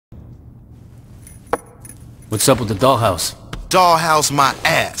What's up with the dollhouse? Dollhouse my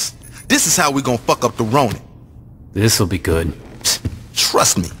ass. This is how we gonna fuck up the Ronin. This'll be good.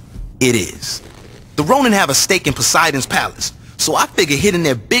 Trust me, it is. The Ronin have a stake in Poseidon's palace, so I figure hitting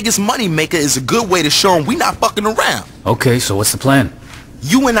their biggest money maker is a good way to show them we not fucking around. Okay, so what's the plan?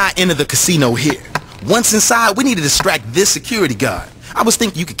 You and I enter the casino here. Once inside, we need to distract this security guard. I was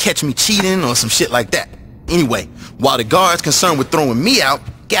thinking you could catch me cheating or some shit like that. Anyway, while the guard's concerned with throwing me out,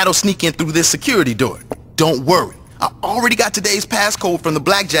 Gatto sneak in through this security door. Don't worry, I already got today's passcode from the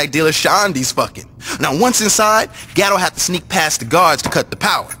blackjack dealer Shandi's fucking. Now once inside, Gatto have to sneak past the guards to cut the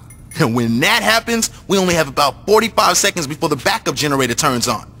power. And when that happens, we only have about 45 seconds before the backup generator turns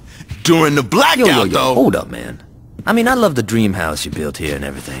on. During the blackout, though... Hold up, man. I mean, I love the dream house you built here and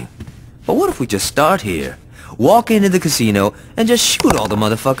everything. But what if we just start here, walk into the casino, and just shoot all the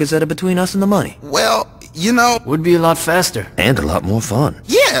motherfuckers that are between us and the money? Well, you know... Would be a lot faster. And a lot more fun.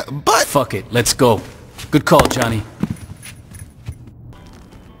 Yeah, but... Fuck it, let's go. Good call, Johnny.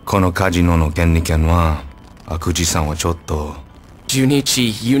 このカジノの権利権は、悪事さんはちょっと。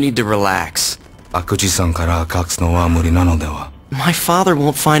Junichi, you need to relax. 悪事さんから隠すのは無理なのでは。My father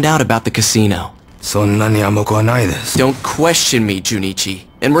won't find out about the casino. そんなに甘くはないです。Don't question me, Junichi.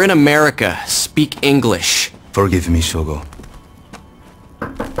 And we're in America. Speak English. Forgive me, Shogo.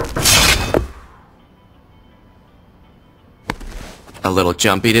 A little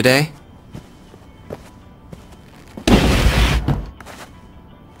jumpy today?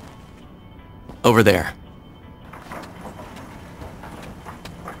 Over there.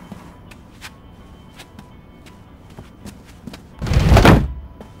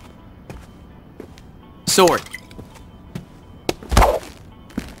 Sword.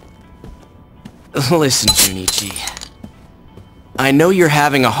 Listen, Junichi. I know you're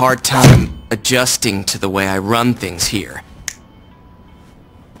having a hard time adjusting to the way I run things here.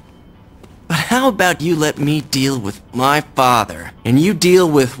 But how about you let me deal with my father, and you deal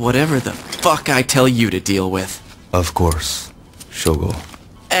with whatever the fuck I tell you to deal with? Of course, Shogo.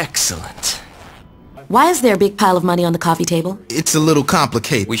 Excellent. Why is there a big pile of money on the coffee table? It's a little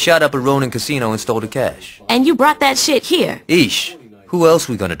complicated. We shot up a Ronin casino and stole the cash. And you brought that shit here. Ish. Who else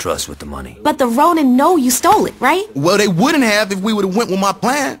we gonna trust with the money? But the Ronin know you stole it, right? Well, they wouldn't have if we would've went with my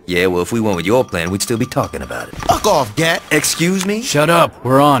plan. Yeah, well, if we went with your plan, we'd still be talking about it. Fuck off, Gat. Excuse me? Shut up,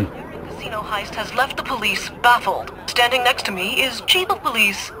 we're on. Casino heist has left the police baffled. Standing next to me is Chief of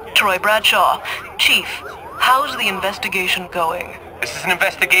Police Troy Bradshaw. Chief, how's the investigation going? This is an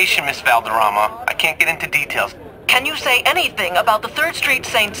investigation, Miss Valderrama. I can't get into details. Can you say anything about the 3rd Street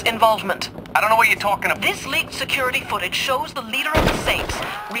Saints' involvement? I don't know what you're talking about. This leaked security footage shows the leader of the Saints,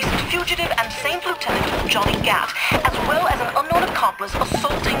 recent fugitive and Saint Lieutenant Johnny Gat, as well as an unknown accomplice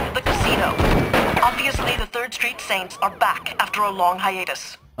assaulting the casino. Obviously, the 3rd Street Saints are back after a long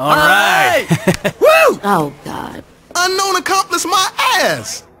hiatus. All right! Woo! Oh, God. Unknown accomplice my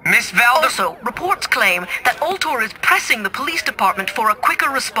ass! Miss Valder... Also, reports claim that Altor is pressing the police department for a quicker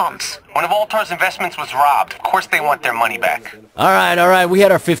response. One of Altar's investments was robbed. Of course they want their money back. All right, we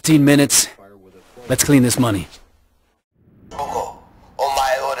had our 15 minutes. Let's clean this money.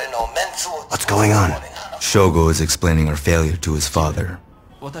 What's going on? Shogo is explaining our failure to his father.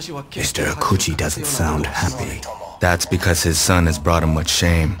 Mr. Akuchi doesn't sound happy. That's because his son has brought him much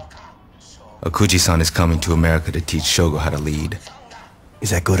shame. Akuji-san is coming to America to teach Shogo how to lead. Is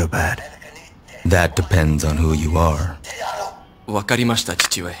that good or bad? That depends on who you are. わかりました、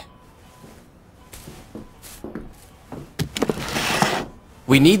父上.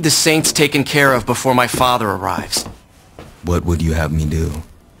 We need the Saints taken care of before my father arrives. What would you have me do?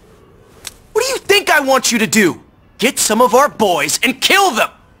 What do you think I want you to do? Get some of our boys and kill them!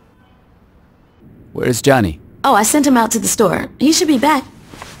 Where's Johnny? Oh, I sent him out to the store. He should be back.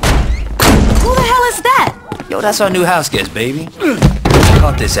 Who the hell is that? Yo, that's our new house guest, baby.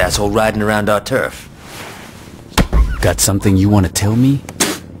 Caught this asshole riding around our turf. Got something you want to tell me?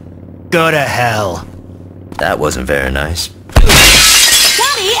 Go to hell. That wasn't very nice.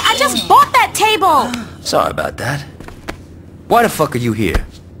 Daddy, I just bought that table! Sorry about that. Why the fuck are you here?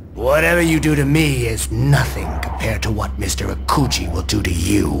 Whatever you do to me is nothing compared to what Mr. Akuchi will do to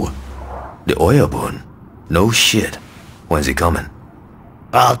you. The Oyabun? No shit. When's he coming?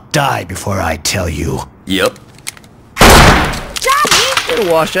 I'll die before I tell you. Yep. Johnny!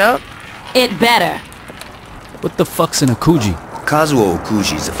 It'll wash out. It better. What the fuck's an Akuji? Kazuo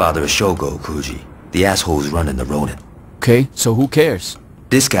Okuji's the father of Shogo Okuji. The asshole's running the Ronin. Okay, so who cares?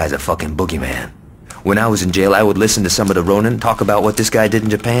 This guy's a fucking boogeyman. When I was in jail, I would listen to some of the Ronin talk about what this guy did in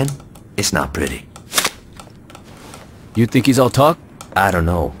Japan. It's not pretty. You think he's all talk? I don't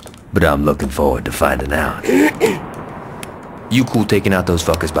know, but I'm looking forward to finding out. You cool taking out those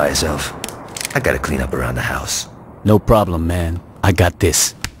fuckers by yourself? I gotta clean up around the house. No problem, man. I got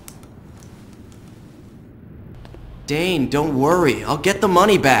this. Dane, don't worry. I'll get the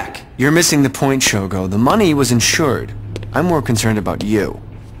money back. You're missing the point, Shogo. The money was insured. I'm more concerned about you.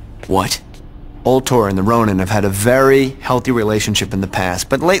 What? Ultor and the Ronin have had a very healthy relationship in the past,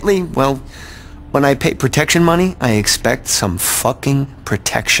 but lately, well, when I pay protection money, I expect some fucking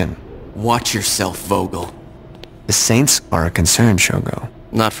protection. Watch yourself, Vogel. The Saints are a concern, Shogo.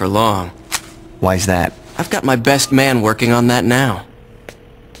 Not for long. Why's that? I've got my best man working on that now.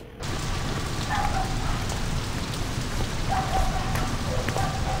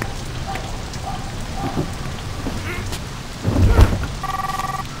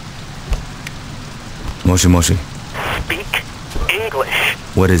 Moshi Moshi. Speak English.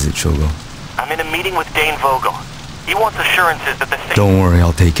 What is it, Shogo? I'm in a meeting with Dane Vogel. He wants assurances that the Saints... Don't worry,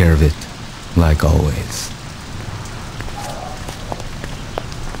 I'll take care of it. Like always.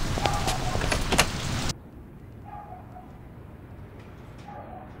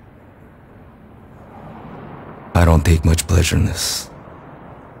 I don't take much pleasure in this.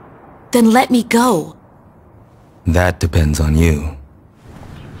 Then let me go. That depends on you.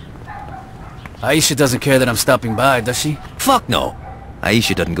 Aisha doesn't care that I'm stopping by, does she? Fuck no.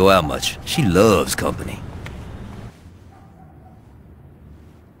 Aisha doesn't go out much. She loves company.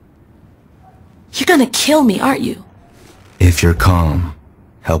 You're gonna kill me, aren't you? If you're calm,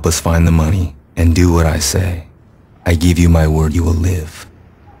 help us find the money, and do what I say. I give you my word you will live.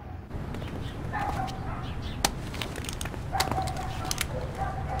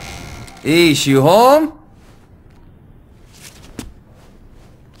 Ish, you home?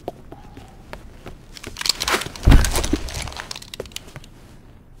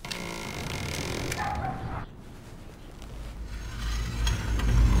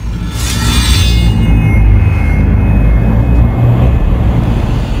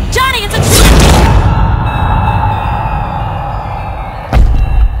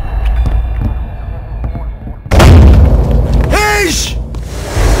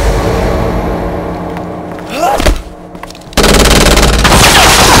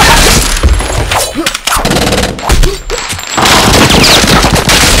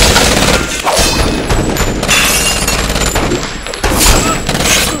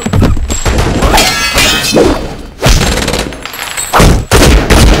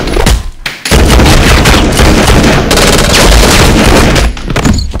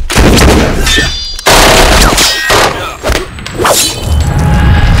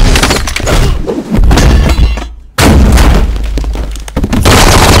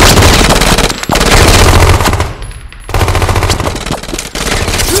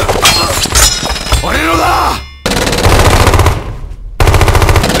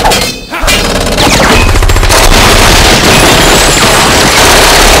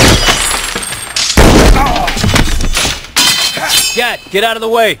 Get out of the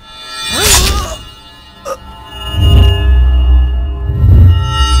way!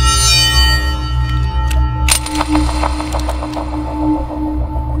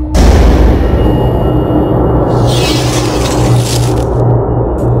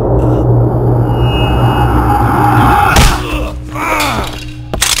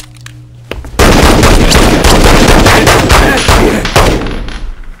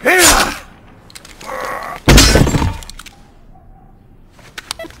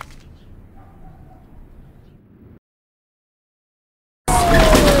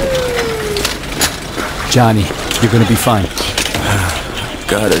 Johnny, you're gonna be fine.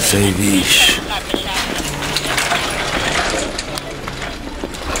 Gotta save Ish.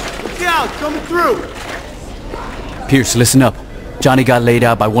 Scout, coming through! Pierce, listen up. Johnny got laid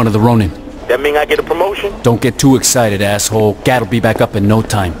out by one of the Ronin. That mean I get a promotion? Don't get too excited, asshole. Gat'll be back up in no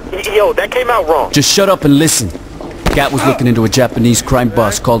time. Yo, that came out wrong. Just shut up and listen. Gat was looking into a Japanese crime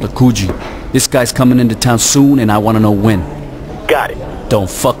boss called Akuji. This guy's coming into town soon, and I want to know when. Got it. Don't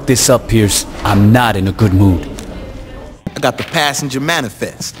fuck this up, Pierce. I'm not in a good mood. I got the passenger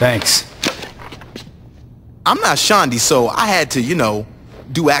manifest. Thanks. I'm not Shondi, so I had to, you know,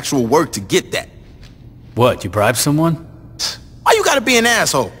 do actual work to get that. What, you bribed someone? Why you gotta be an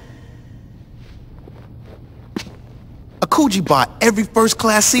asshole? Akuji bought every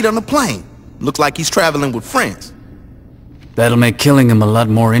first-class seat on the plane. Looks like he's traveling with friends. That'll make killing him a lot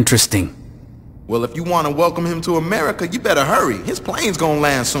more interesting. Well, if you want to welcome him to America, you better hurry. His plane's gonna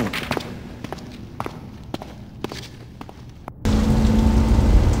land soon.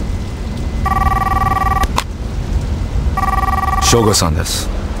 Shogo-san desu.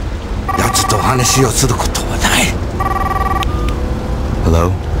 Hello?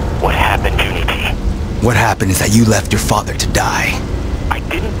 What happened, Junichi? What happened is that you left your father to die. I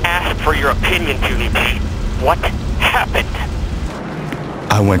didn't ask for your opinion, Junichi. What happened?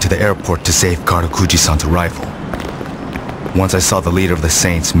 I went to the airport to safeguard Okuji-san's arrival. Once I saw the leader of the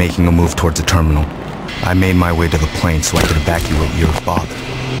Saints making a move towards the terminal, I made my way to the plane so I could evacuate your father.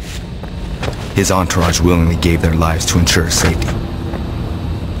 His entourage willingly gave their lives to ensure his safety.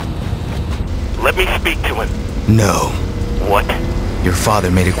 Let me speak to him. No. What? Your father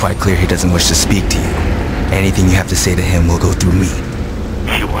made it quite clear he doesn't wish to speak to you. Anything you have to say to him will go through me.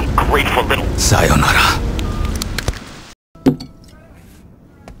 You ungrateful little... Sayonara.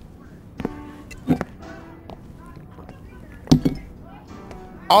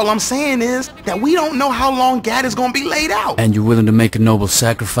 All I'm saying is that we don't know how long Gad is gonna be laid out. And you're willing to make a noble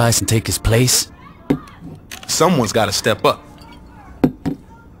sacrifice and take his place? Someone's gotta step up.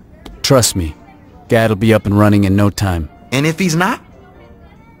 Trust me, Gad'll be up and running in no time. And if he's not?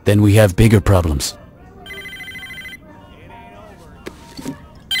 Then we have bigger problems.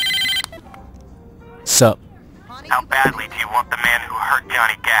 Sup? How badly do you want the man who hurt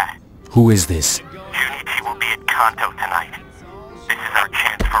Johnny Gad? Who is this? Junichi will be at Kanto tonight. This is our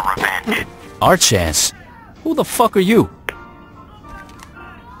chance for revenge. Our chance? Who the fuck are you?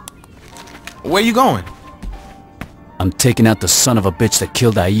 Where you going? I'm taking out the son of a bitch that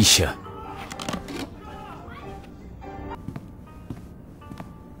killed Aisha.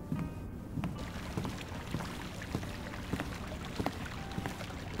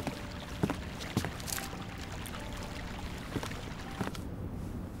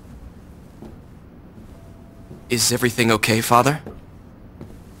 Is everything okay, Father?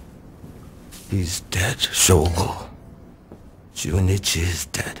 He's dead, Shogo. Junichi is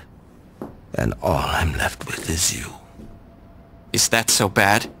dead. And all I'm left with is you. Is that so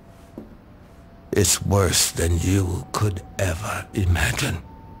bad? It's worse than you could ever imagine.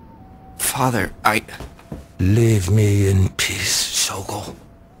 Father, Leave me in peace, Shogo.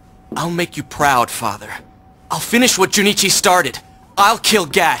 I'll make you proud, Father. I'll finish what Junichi started. I'll kill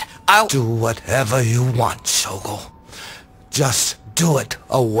Gad. I'll... Do whatever you want, Shogo. Just do it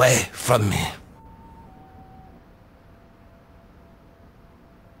away from me.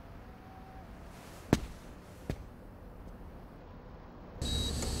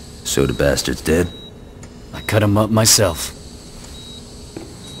 So the bastard's dead? I cut him up myself.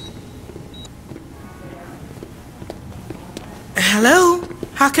 Hello?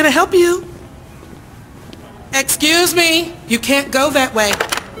 How can I help you? Excuse me. You can't go that way.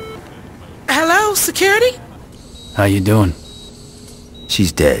 Hello, security? How you doing?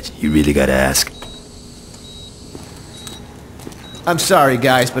 She's dead. You really gotta ask. I'm sorry,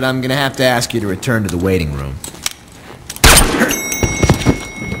 guys, but I'm gonna have to ask you to return to the waiting room.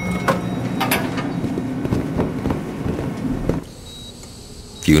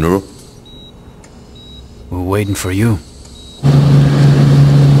 Funeral? We're waiting for you.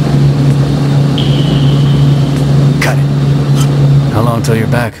 Cut it. How long till you're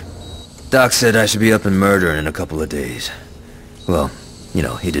back? Doc said I should be up and murdering in a couple of days. Well, you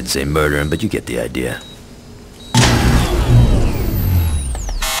know, he didn't say murdering, but you get the idea.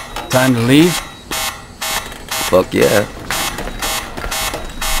 Time to leave? Fuck yeah.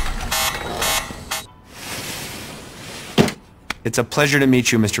 It's a pleasure to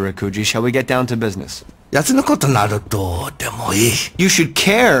meet you, Mr. Akuji. Shall we get down to business? You should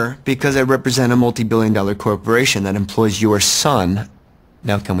care because I represent a multi-billion-dollar corporation that employs your son.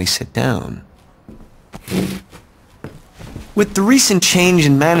 Now can we sit down? With the recent change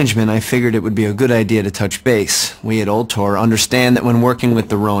in management, I figured it would be a good idea to touch base. We at Old Tor understand that when working with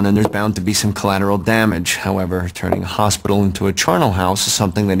the Ronin, there's bound to be some collateral damage. However, turning a hospital into a charnel house is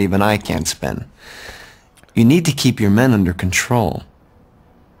something that even I can't spin. You need to keep your men under control.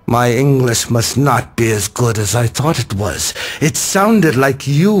 My English must not be as good as I thought it was. It sounded like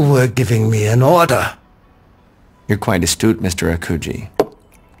you were giving me an order. You're quite astute, Mr. Akuji.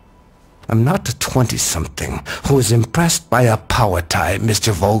 I'm not a 20-something who is impressed by a power tie,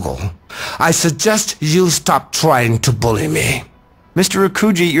 Mr. Vogel. I suggest you stop trying to bully me. Mr.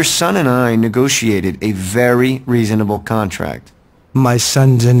 Akuji, your son and I negotiated a very reasonable contract. My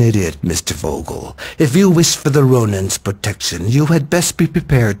son's an idiot, Mr. Vogel. If you wish for the Ronin's protection, you had best be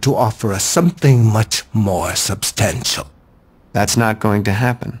prepared to offer us something much more substantial. That's not going to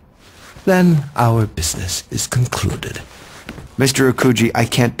happen. Then our business is concluded. Mr. Akuji, I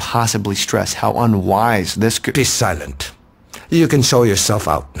can't possibly stress how unwise this could... Be silent. You can show yourself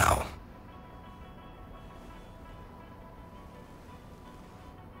out now.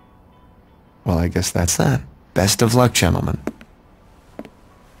 Well, I guess that's that. Best of luck, gentlemen.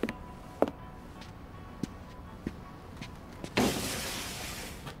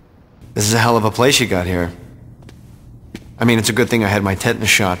 This is a hell of a place you got here. I mean, it's a good thing I had my tetanus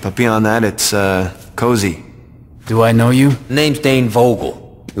shot, but beyond that, it's, cozy. Do I know you? Name's Dane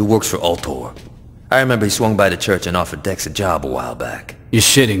Vogel, who works for Ultor. I remember he swung by the church and offered Dex a job a while back. You're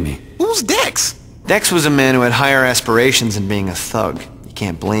shitting me. Who's Dex? Dex was a man who had higher aspirations than being a thug. You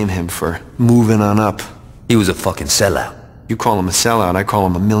can't blame him for moving on up. He was a fucking sellout. You call him a sellout, I call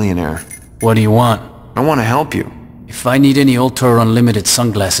him a millionaire. What do you want? I want to help you. If I need any Ultor Unlimited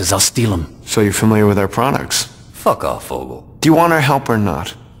sunglasses, I'll steal them. So you're familiar with our products? Fuck off, Vogel. Do you want our help or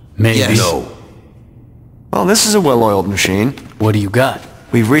not? Maybe. Yes. No. Well, this is a well-oiled machine. What do you got?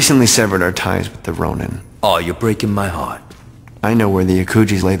 We've recently severed our ties with the Ronin. Oh, you're breaking my heart. I know where the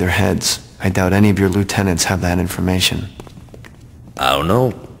Akujis lay their heads. I doubt any of your lieutenants have that information. I don't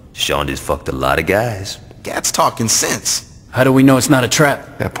know. Sean just fucked a lot of guys. Gat's talking sense. How do we know it's not a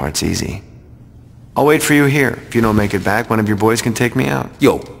trap? That part's easy. I'll wait for you here. If you don't make it back, one of your boys can take me out.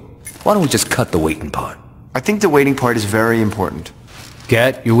 Yo, why don't we just cut the waiting part? I think the waiting part is very important.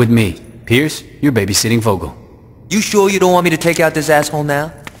 Gat, you're with me. Pierce, you're babysitting Vogel. You sure you don't want me to take out this asshole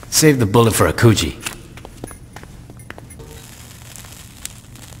now? Save the bullet for Akuji.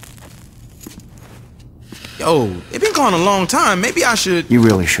 Yo, it been gone a long time. Maybe I should... You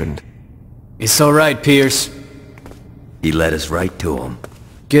really shouldn't. It's alright, Pierce. He led us right to him.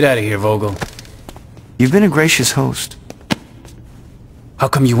 Get out of here, Vogel. You've been a gracious host. How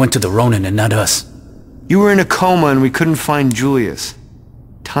come you went to the Ronin and not us? You were in a coma and we couldn't find Julius.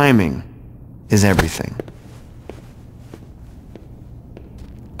 Timing is everything.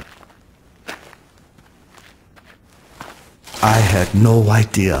 I had no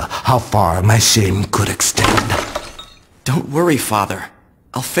idea how far my shame could extend. Don't worry, Father.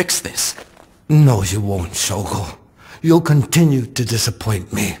 I'll fix this. No, you won't, Shogo. You'll continue to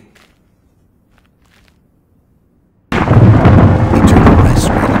disappoint me. Eternal rest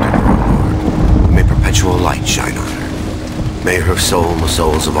granted to her, Lord. May perpetual light shine on her. May her soul and the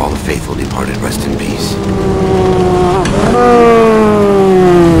souls of all the faithful departed rest in peace.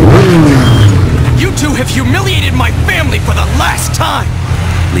 You two have humiliated my family for the last time!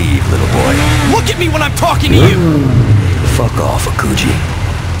 Leave, little boy. Look at me when I'm talking to you! Fuck off, Akuji.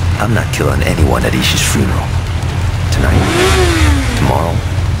 I'm not killing anyone at Ishi's funeral. Tonight, tomorrow,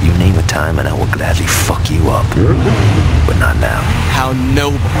 you name a time and I will gladly fuck you up. But not now. How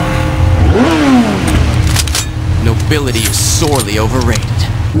noble. Nobility is sorely overrated.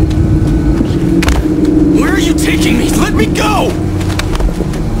 Where are you taking me? Let me go!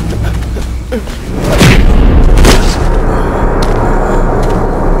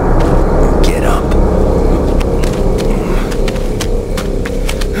 Get up.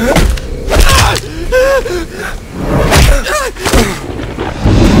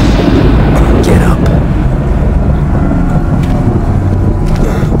 Get up.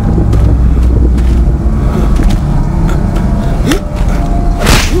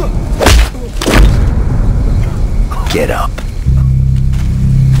 Get up.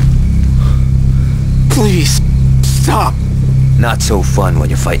 Please, stop. Not so fun when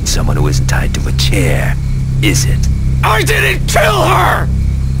you're fighting someone who isn't tied to a chair, is it? I didn't kill her!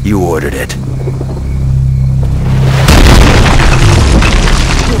 You ordered it.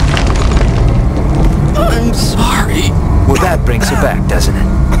 I'm sorry. Well, that brings her back, doesn't it?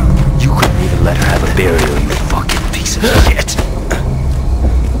 You couldn't even let her have a burial, you fucking piece of shit.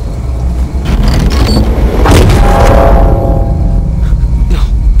 No,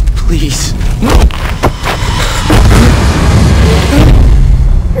 please. No.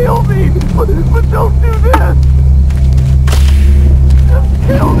 Kill me, but don't do this!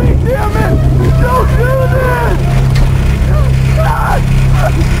 Kill me, damn it! Don't do this! God!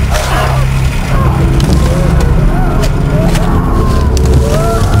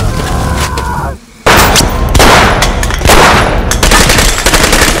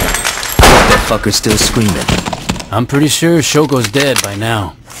 That fucker's still screaming. I'm pretty sure Shogo's dead by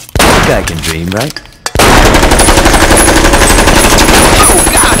now. That guy can dream, right?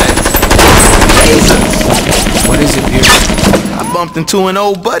 What is it, Pierce? I bumped into an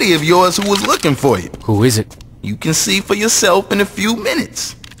old buddy of yours who was looking for you. Who is it? You can see for yourself in a few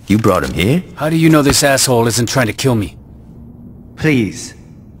minutes. You brought him here? How do you know this asshole isn't trying to kill me? Please.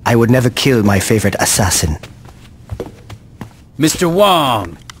 I would never kill my favorite assassin. Mr.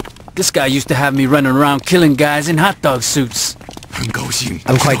 Wong! This guy used to have me running around killing guys in hot dog suits.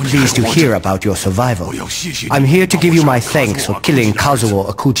 I'm quite pleased to hear about your survival. I'm here to give you my thanks for killing Kazuo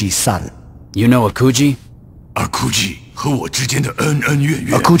Akuji's son. You know Akuji? Akuji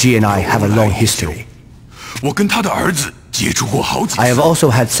and I have a long history. I have also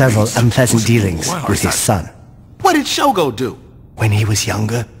had several unpleasant dealings with his son. What did Shogo do? When he was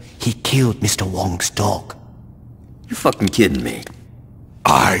younger, he killed Mr. Wong's dog. You fucking kidding me?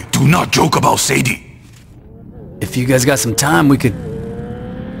 I do not joke about Sadie. If you guys got some time, we could...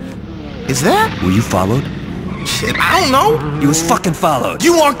 Is that? Were you followed? Shit, I don't know. You was fucking followed.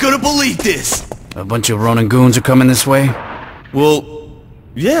 You aren't gonna believe this. A bunch of Ronin goons are coming this way. Well,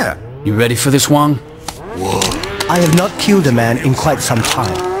 yeah. You ready for this, Wong? Whoa. I have not killed a man in quite some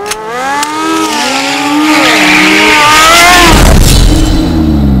time.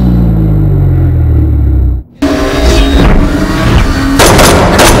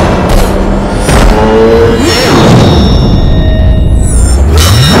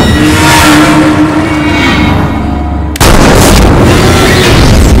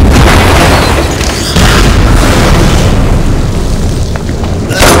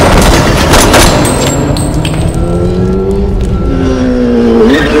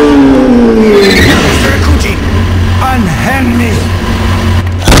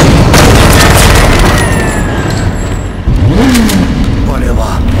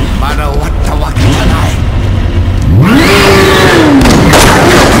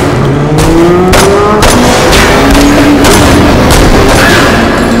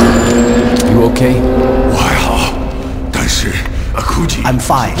 I'm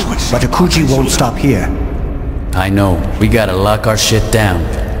fine, but Akuji won't stop here. I know. We gotta lock our shit down.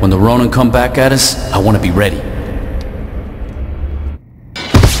 When the Ronin come back at us, I wanna be ready.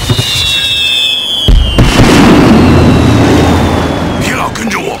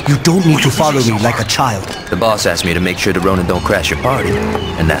 You don't need to follow me like a child. The boss asked me to make sure the Ronin don't crash your party,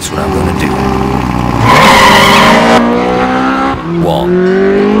 and that's what I'm gonna do. Wong,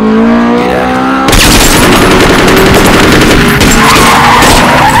 get out of here.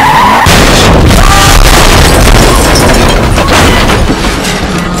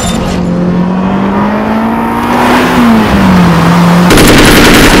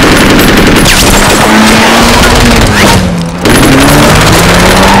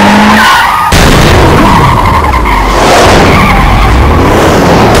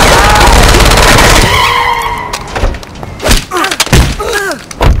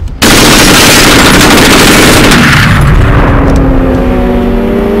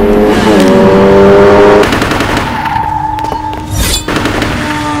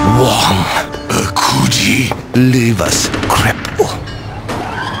 Leave us, cripple.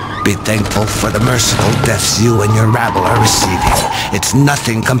 Be thankful for the merciful deaths you and your rabble are receiving. It's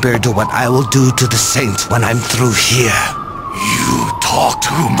nothing compared to what I will do to the Saints when I'm through here. You talk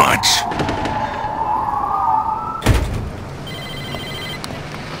too much.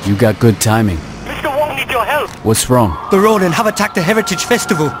 You got good timing. Mr. Wong needs your help. What's wrong? The Ronin have attacked the Heritage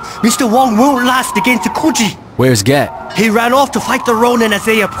Festival. Mr. Wong won't last against Akuji. Where's Gat? He ran off to fight the Ronin as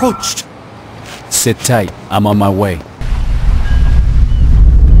they approached. Sit tight. I'm on my way.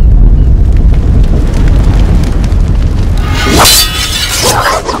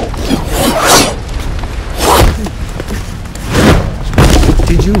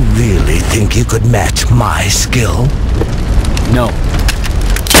 Did you really think you could match my skill? No.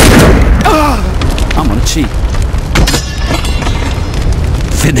 I'm gonna cheat.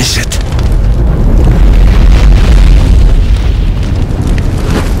 Finish it.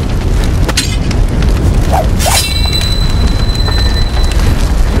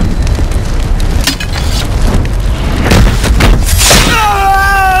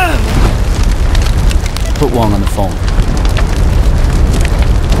 Put Wong on the phone.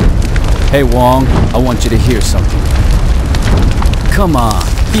 Hey Wong, I want you to hear something. Come on,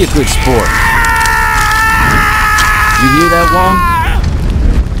 be a good sport. You hear that,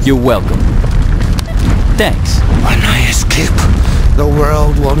 Wong? You're welcome. Thanks. When I escape, the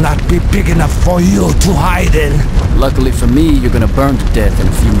world will not be big enough for you to hide in. Luckily for me, you're gonna burn to death in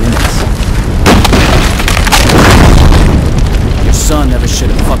a few minutes. Your son never should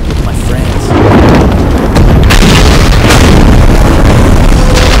have fucked with my friends.